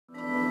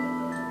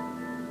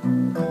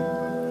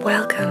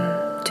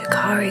Welcome to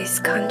Kari's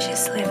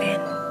Conscious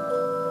Living.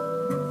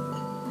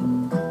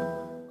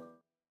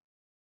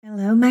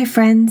 Hello, my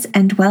friends,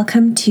 and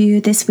welcome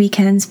to this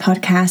weekend's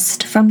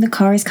podcast from the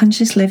Kari's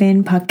Conscious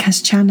Living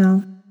podcast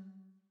channel.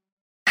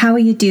 How are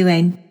you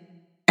doing?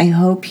 I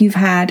hope you've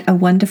had a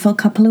wonderful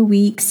couple of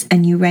weeks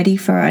and you're ready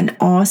for an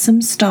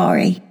awesome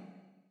story.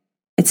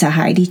 It's a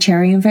Heidi,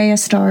 Cherry and Vaya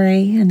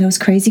story, and those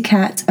crazy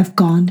cats have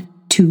gone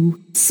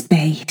to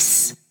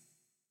space.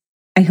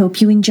 I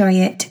hope you enjoy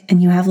it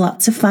and you have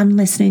lots of fun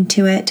listening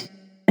to it,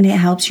 and it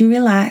helps you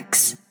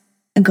relax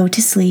and go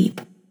to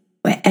sleep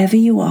wherever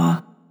you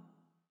are.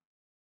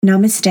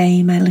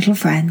 Namaste, my little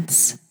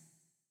friends.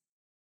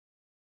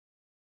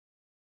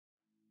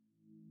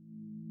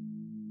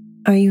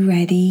 Are you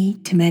ready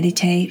to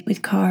meditate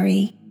with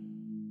Kari?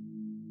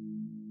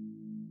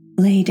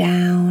 Lay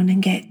down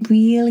and get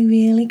really,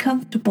 really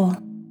comfortable.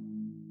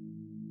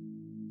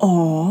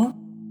 Or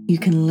you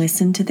can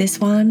listen to this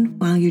one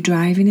while you're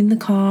driving in the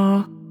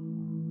car,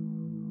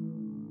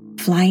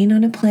 flying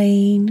on a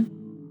plane,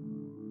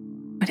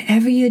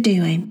 whatever you're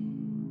doing.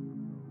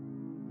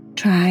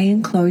 Try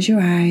and close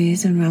your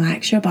eyes and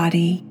relax your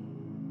body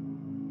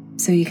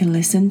so you can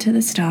listen to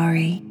the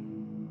story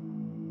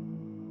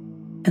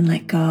and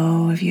let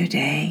go of your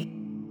day.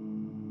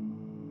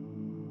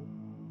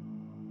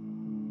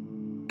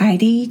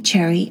 Heidi,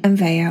 Cherry and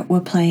Vaya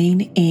were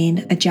playing in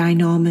a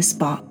ginormous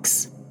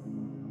box.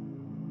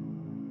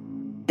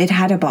 They'd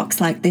had a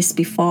box like this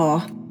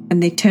before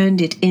and they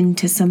turned it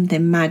into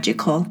something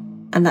magical,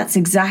 and that's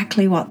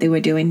exactly what they were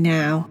doing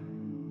now.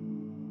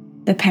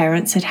 The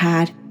parents had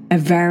had a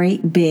very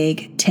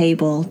big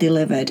table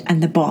delivered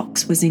and the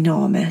box was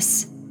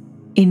enormous.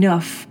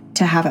 Enough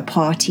to have a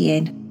party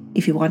in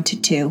if you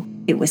wanted to.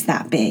 It was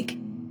that big.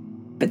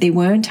 But they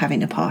weren't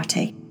having a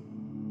party.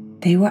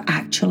 They were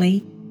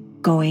actually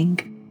going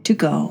to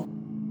go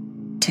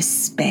to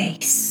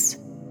space.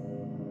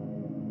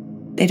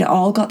 They'd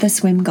all got their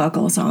swim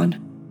goggles on.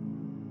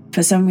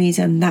 For some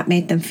reason, that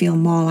made them feel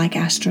more like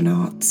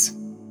astronauts.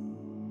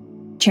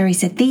 Cherry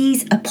said,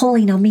 "These are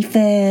pulling on me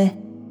fur."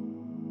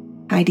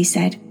 Heidi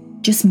said,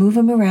 "Just move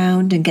them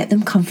around and get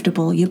them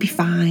comfortable. You'll be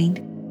fine."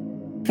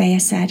 Vaya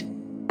said,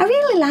 "I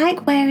really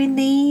like wearing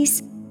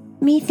these.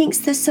 Me thinks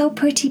they're so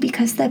pretty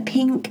because they're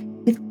pink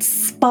with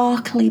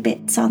sparkly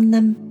bits on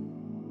them."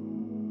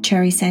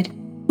 Cherry said,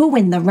 "Who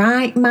in the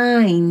right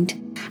mind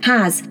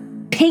has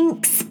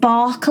pink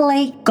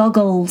sparkly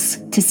goggles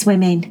to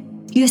swim in?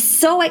 You're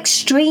so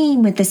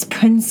extreme with this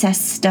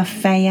princess stuff,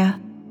 Vaya."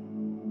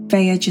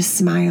 Vaya just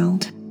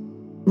smiled.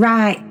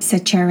 "Right,"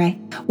 said Cherry.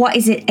 "What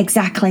is it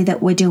exactly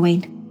that we're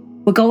doing?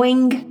 We're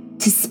going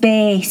to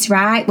space,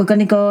 right? We're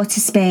going to go to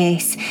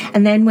space.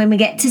 And then when we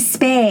get to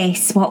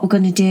space, what we're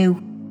going to do?"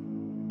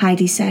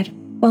 Heidi said,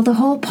 "Well, the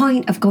whole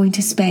point of going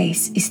to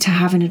space is to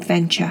have an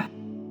adventure.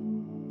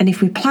 And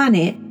if we plan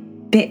it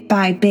bit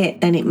by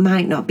bit, then it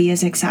might not be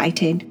as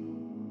exciting.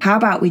 How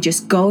about we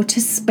just go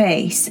to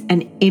space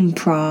and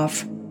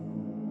improv?"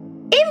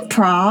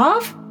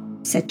 "Improv?"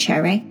 said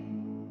Cherry.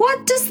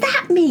 "What does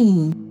that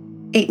mean?"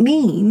 "It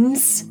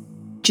means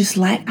just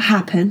let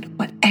happen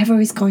whatever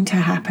is going to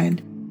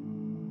happen.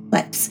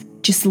 Let's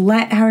just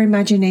let our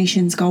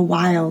imaginations go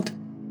wild.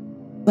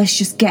 Let's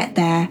just get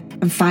there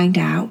and find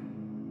out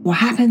what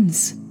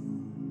happens.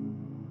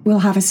 We'll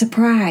have a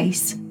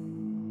surprise,"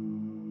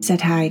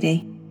 said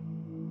Heidi.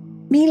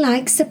 "Me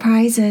likes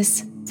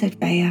surprises," said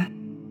Vaya.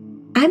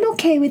 "I'm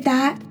okay with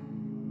that."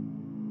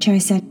 Cherry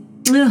said,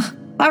 "Ugh,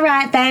 all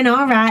right then,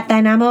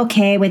 I'm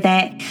okay with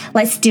it.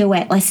 Let's do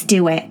it.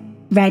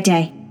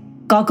 Ready?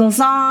 Goggles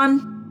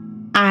on,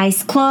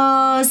 eyes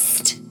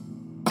closed,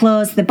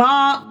 close the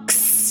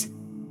box.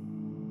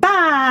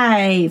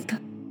 5,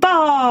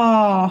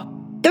 4,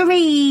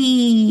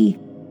 3,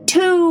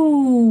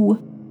 2,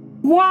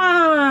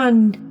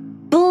 1,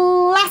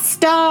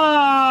 blast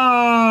off,"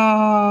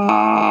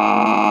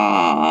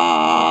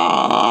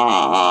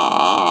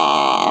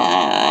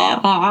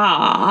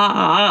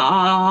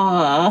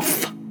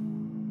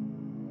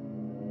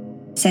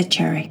 said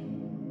Cherry.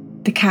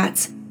 The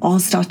cats all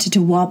started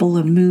to wobble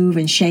and move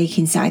and shake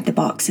inside the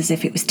box as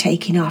if it was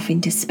taking off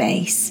into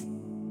space.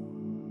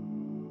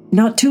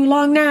 "Not too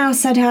long now,"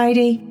 said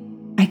Heidi.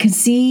 "I can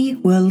see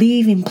we're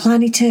leaving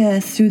planet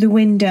Earth through the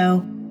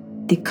window."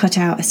 They cut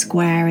out a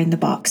square in the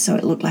box so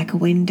it looked like a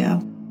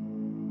window.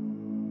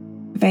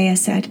 Vaya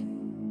said,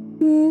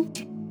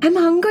 "I'm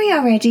hungry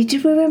already.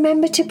 Did we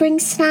remember to bring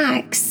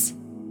snacks?"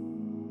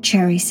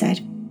 Cherry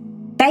said,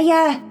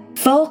 "Vaya,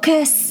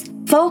 focus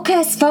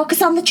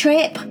on the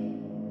trip."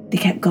 They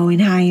kept going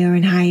higher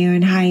and higher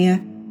and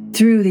higher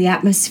through the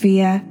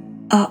atmosphere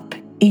up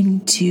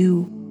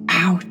into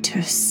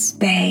outer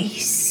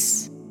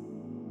space.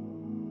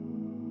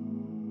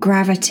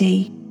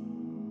 Gravity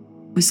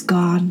was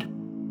gone.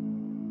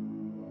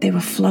 They were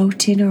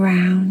floating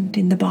around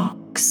in the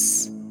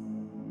box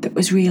that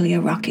was really a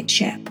rocket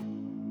ship.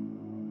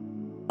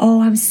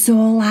 "Oh, I'm so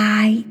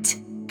light.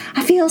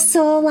 I feel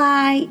so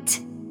light."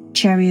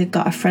 Cherry had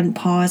got her front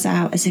paws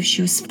out as if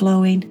she was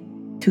flowing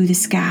through the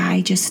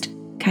sky, just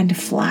kind of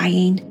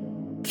flying.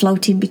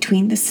 floating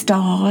between the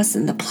stars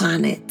and the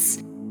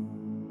planets.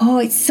 Oh,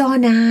 it's so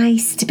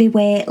nice to be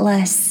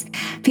weightless.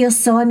 Feels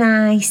so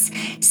nice.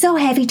 So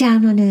heavy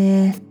down on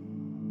Earth.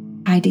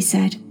 Heidi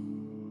said,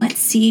 let's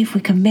see if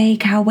we can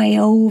make our way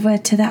over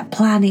to that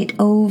planet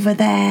over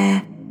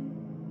there.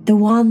 The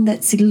one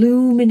that's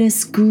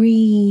luminous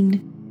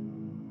green.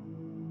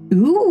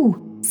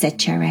 Ooh, said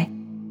Cherry.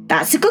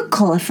 That's a good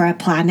colour for a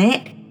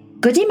planet.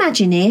 Good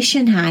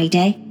imagination,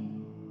 Heidi.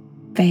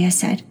 Vaya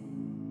said,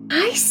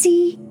 I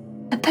see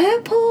a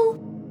purple,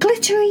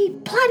 glittery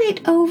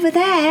planet over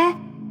there.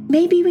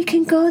 Maybe we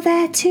can go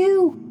there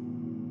too.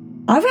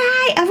 All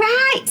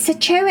right,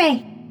 said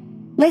Cherry.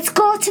 Let's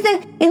go to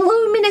the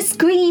illuminous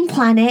green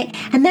planet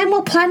and then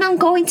we'll plan on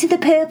going to the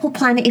purple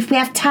planet if we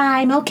have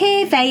time,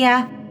 okay,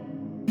 Vaya?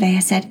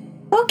 Vaya said,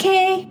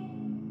 okay.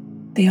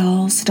 They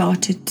all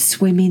started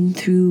swimming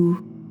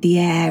through the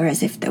air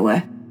as if they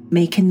were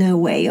making their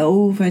way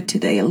over to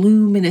the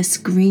illuminous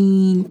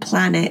green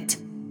planet.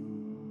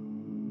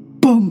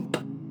 Bump,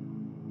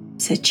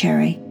 said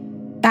Cherry.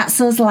 That's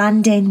us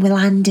landing. We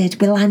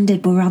landed. We're on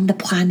the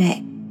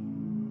planet.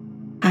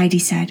 Heidi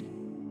said,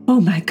 oh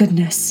my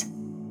goodness.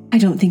 I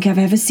don't think I've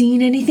ever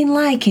seen anything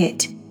like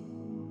it.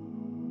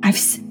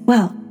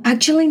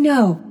 Actually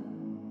no.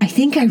 I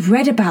think I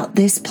read about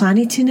this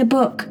planet in a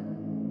book.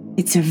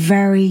 It's a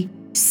very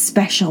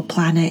special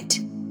planet.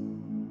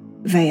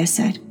 Vaya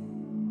said,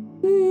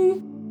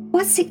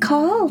 what's it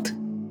called?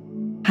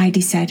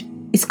 Heidi said,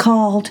 it's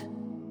called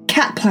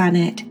Cat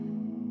Planet.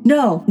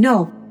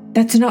 No,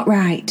 that's not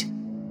right.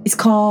 It's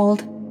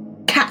called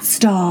Cat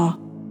Star.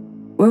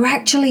 We're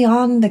actually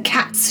on the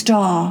Cat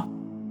Star.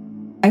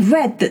 I've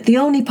read that the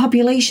only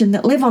population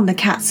that live on the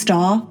Cat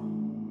Star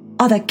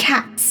are the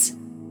cats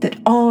that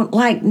aren't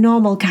like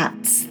normal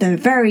cats. They're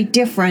very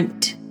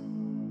different.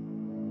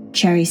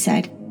 Cherry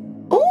said,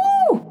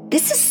 oh,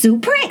 this is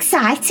super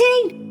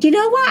exciting. You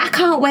know what? I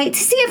can't wait to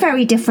see a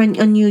very different,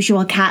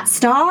 unusual cat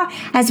star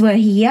as we're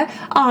here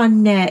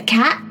on I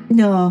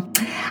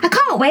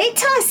can't wait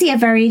till I see a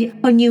very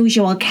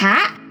unusual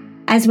cat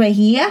as we're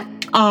here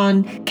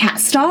on Cat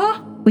Star,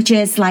 which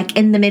is like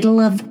in the middle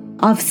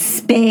of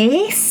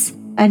space.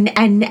 And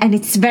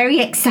it's very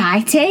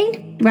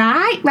exciting.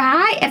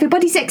 Right.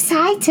 Everybody's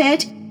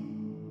excited.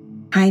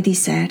 Heidi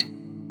said,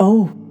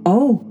 oh,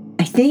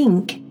 I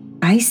think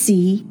I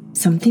see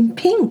something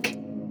pink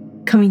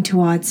coming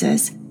towards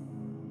us.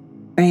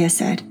 Vaya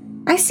said,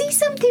 I see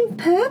something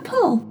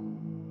purple.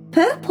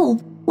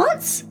 Purple?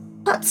 Lots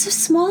of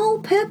small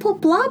purple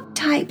blob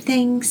type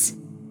things.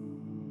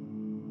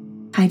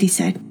 Heidi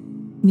said,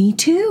 me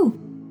too,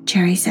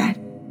 Cherry said.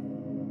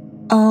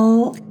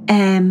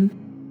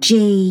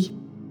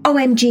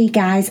 OMG,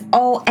 guys,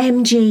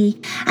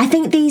 OMG. I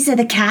think these are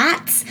the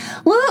cats.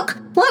 Look,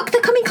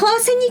 they're coming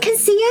close and you can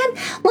see them.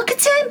 Look at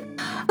them.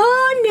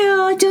 Oh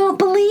no, don't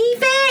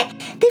believe it.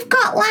 They've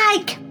got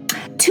like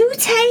 2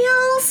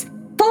 tails,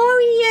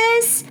 4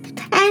 ears,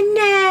 and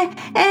they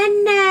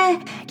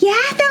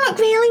look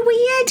really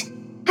weird.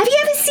 Have you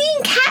ever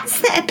seen cats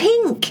that are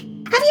pink?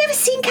 Have you ever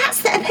seen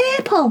cats that are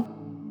purple?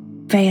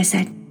 Vaya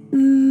said,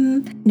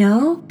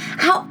 no.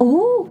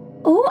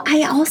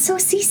 I also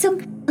see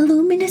some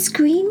luminous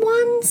green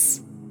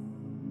ones.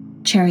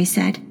 Cherry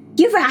said,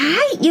 You're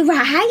right,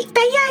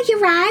 Vaya, you're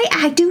right.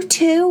 I do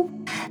too.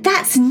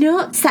 That's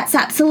nuts. That's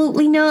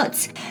absolutely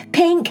nuts.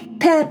 Pink,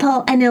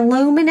 purple, and a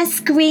luminous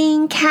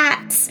green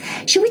cats.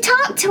 Should we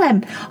talk to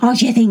them? Or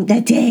do you think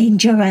they're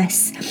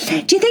dangerous?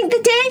 Do you think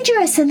they're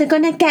dangerous and they're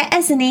going to get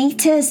us and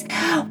eat us?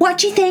 What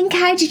do you think,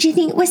 Heidi? Do you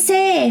think we're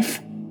safe?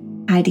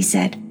 Heidi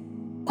said,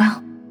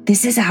 well,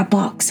 this is our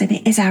box and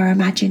it is our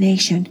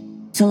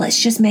imagination. So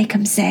let's just make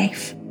them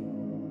safe.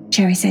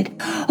 Cherry said,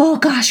 oh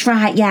gosh,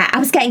 right, yeah, I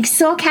was getting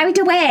so carried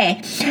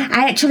away.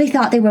 I actually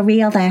thought they were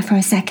real there for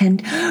a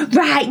second.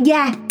 Right,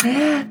 yeah.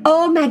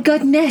 Oh my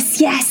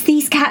goodness, yes,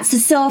 these cats are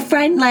so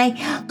friendly.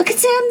 Look at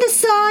them, they're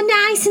so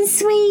nice and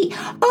sweet.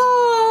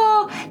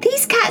 Oh,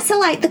 these cats are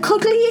like the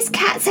cuddliest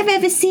cats I've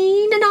ever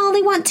seen, and all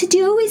they want to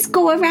do is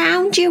go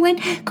around you and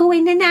go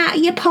in and out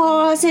of your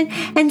paws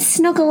and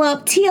snuggle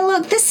up to you.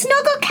 Look, the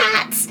snuggle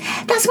cats.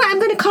 That's what I'm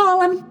going to call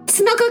them.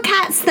 Snuggle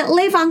cats that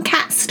live on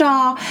Cat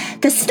Star.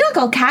 The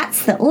snuggle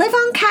cats that live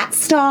on Cat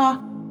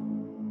Star.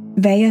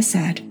 Vaya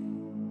said,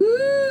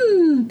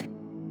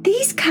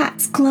 these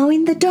cats glow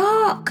in the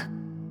dark.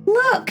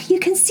 Look, you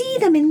can see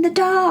them in the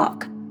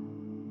dark.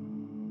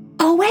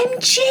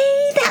 OMG,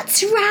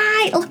 that's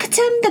right. Look at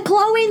them, they're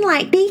glowing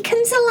like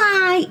beacons of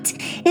light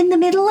in the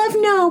middle of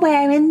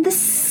nowhere in the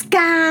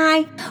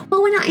sky.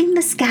 Well, we're not in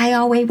the sky,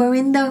 are we? Where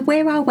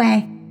are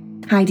we?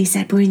 Heidi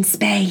said, we're in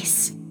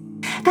space.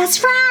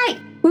 That's right.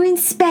 We're in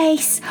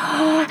space,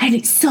 and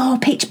it's so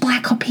pitch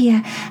black up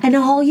here, and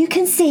all you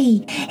can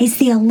see is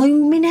the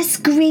luminous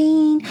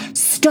green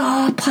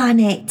star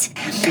planet,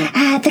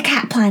 the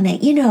cat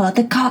planet, you know, I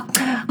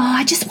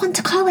just want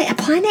to call it a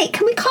planet.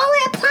 Can we call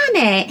it a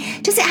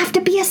planet? Does it have to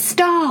be a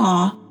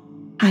star?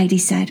 Heidi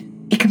said,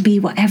 it can be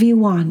whatever you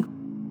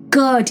want.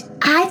 Good,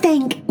 I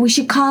think we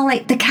should call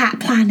it the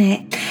cat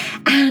planet,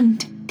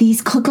 and these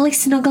cuddly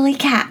snuggly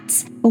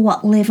cats are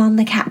what live on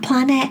the cat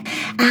planet,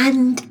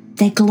 and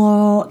they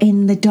glow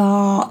in the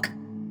dark.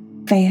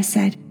 Vaya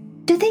said,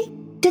 Do they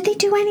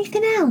do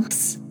anything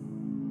else?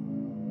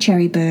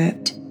 Cherry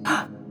burped.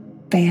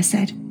 Vaya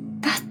said,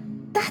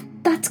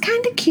 That's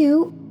kind of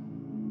cute.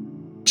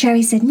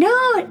 Cherry said,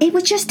 No, it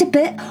was just a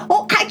burp.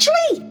 Oh,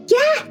 actually,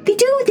 yeah, they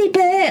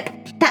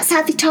burp. That's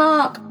how they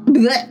talk.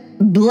 Bleh,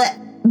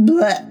 bleh,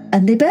 bleh.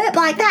 And they burp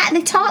like that and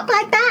they talk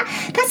like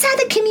that. That's how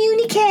they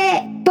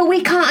communicate. But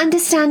we can't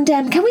understand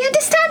them. Can we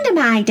understand them,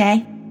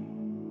 Heidi?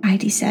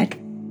 Heidi said,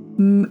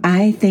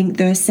 I think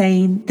they're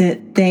saying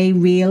that they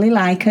really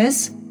like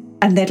us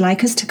and they'd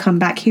like us to come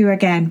back here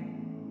again.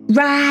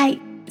 Right,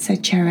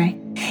 said Cherry.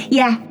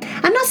 Yeah,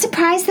 I'm not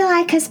surprised they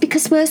like us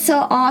because we're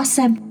so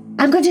awesome.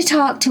 I'm going to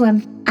talk to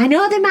them. I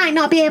know they might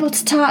not be able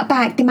to talk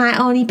back. They might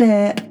only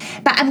burp.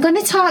 But I'm going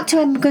to talk to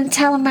them. I'm going to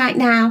tell them right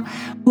now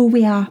who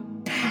we are.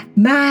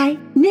 My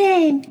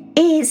name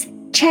is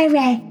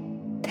Cherry.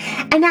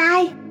 And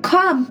I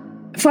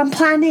come from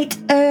planet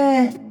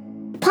Earth.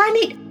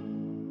 Planet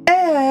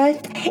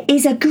Earth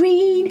is a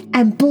green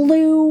and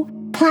blue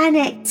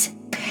planet.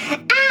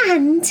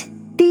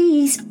 And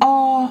these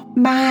are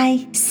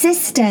my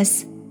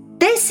sisters.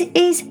 This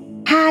is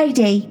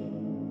Heidi.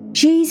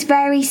 She's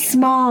very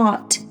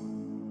smart.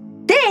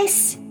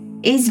 This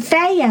is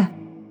Vaya.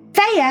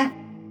 Vaya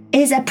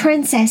is a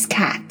princess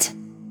cat.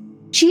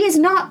 She is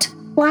not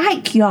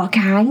like your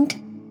kind.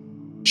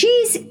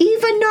 She's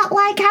even not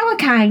like our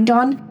kind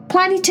on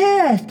planet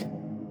Earth.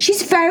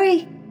 She's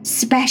very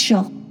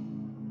special.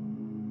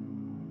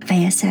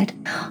 Vaya said,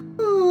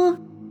 Oh,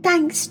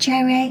 thanks,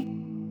 Cherry.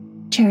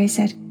 Cherry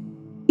said,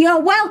 You're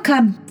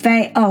welcome,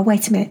 Vaya. Oh,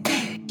 wait a minute.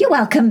 You're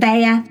welcome,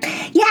 Vaya.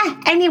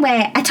 Yeah,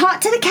 anyway, I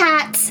talked to the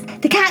cats.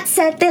 The cats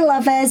said they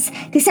love us.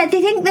 They said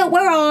they think that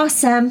we're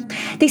awesome.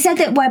 They said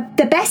that we're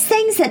the best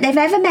things that they've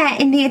ever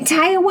met in the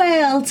entire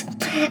world.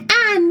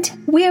 And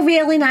we're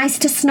really nice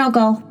to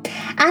snuggle.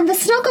 And the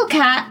snuggle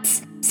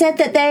cats said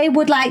that they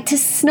would like to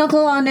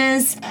snuggle on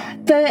us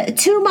for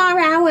 2 more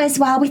hours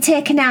while we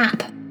take a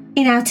nap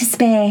in outer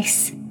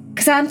space.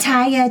 Because I'm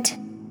tired.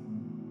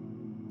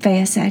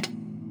 Vaya said,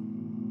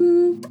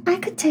 I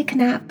could take a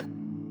nap.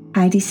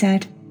 Heidi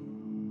said,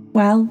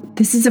 Well,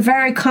 this is a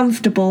very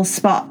comfortable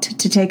spot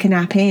to take a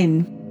nap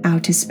in,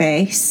 outer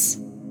space.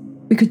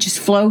 We could just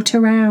float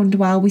around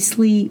while we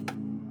sleep,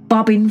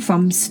 bobbing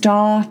from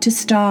star to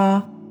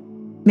star.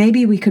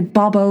 Maybe we could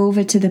bob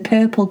over to the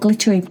purple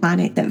glittery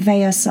planet that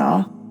Vaya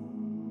saw.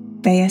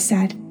 Vaya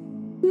said,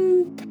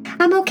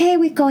 I'm okay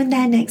with going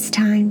there next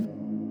time.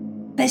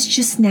 Let's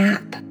just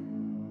nap.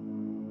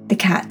 The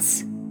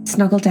cats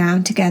snuggled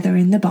down together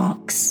in the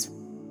box.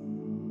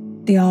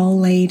 They all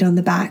laid on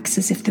the backs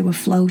as if they were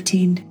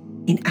floating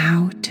in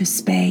outer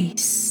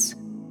space.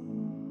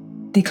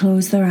 They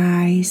closed their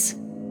eyes.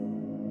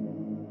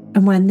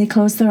 And when they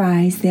closed their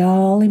eyes, they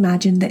all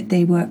imagined that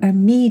they were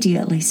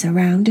immediately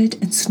surrounded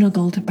and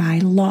snuggled by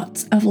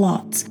lots of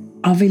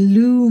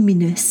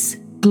illuminous,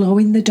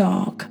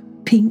 glow-in-the-dark,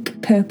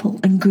 pink, purple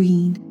and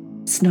green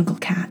snuggle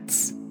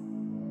cats.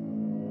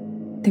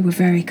 They were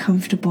very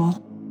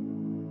comfortable,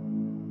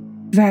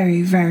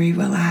 very, very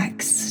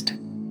relaxed.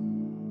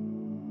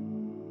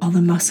 All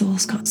the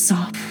muscles got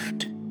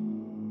soft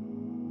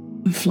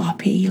and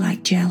floppy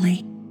like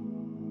jelly.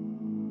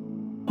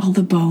 All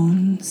the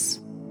bones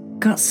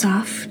got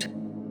soft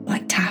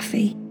like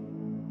taffy.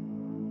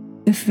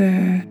 The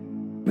fur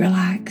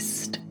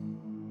relaxed.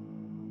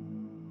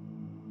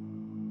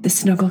 The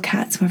snuggle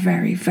cats were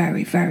very,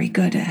 very, very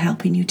good at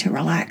helping you to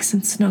relax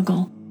and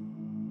snuggle.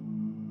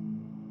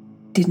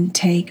 Didn't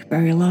take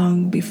very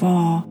long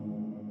before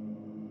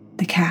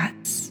the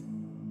cats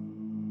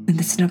and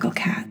the snuggle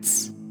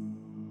cats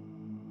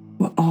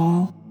were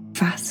all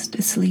fast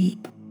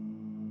asleep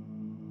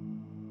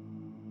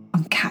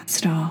on Cat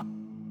Star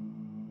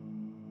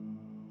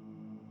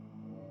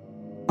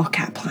or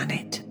Cat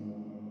Planet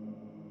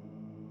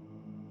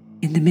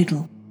in the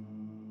middle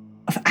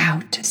of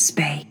outer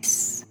space.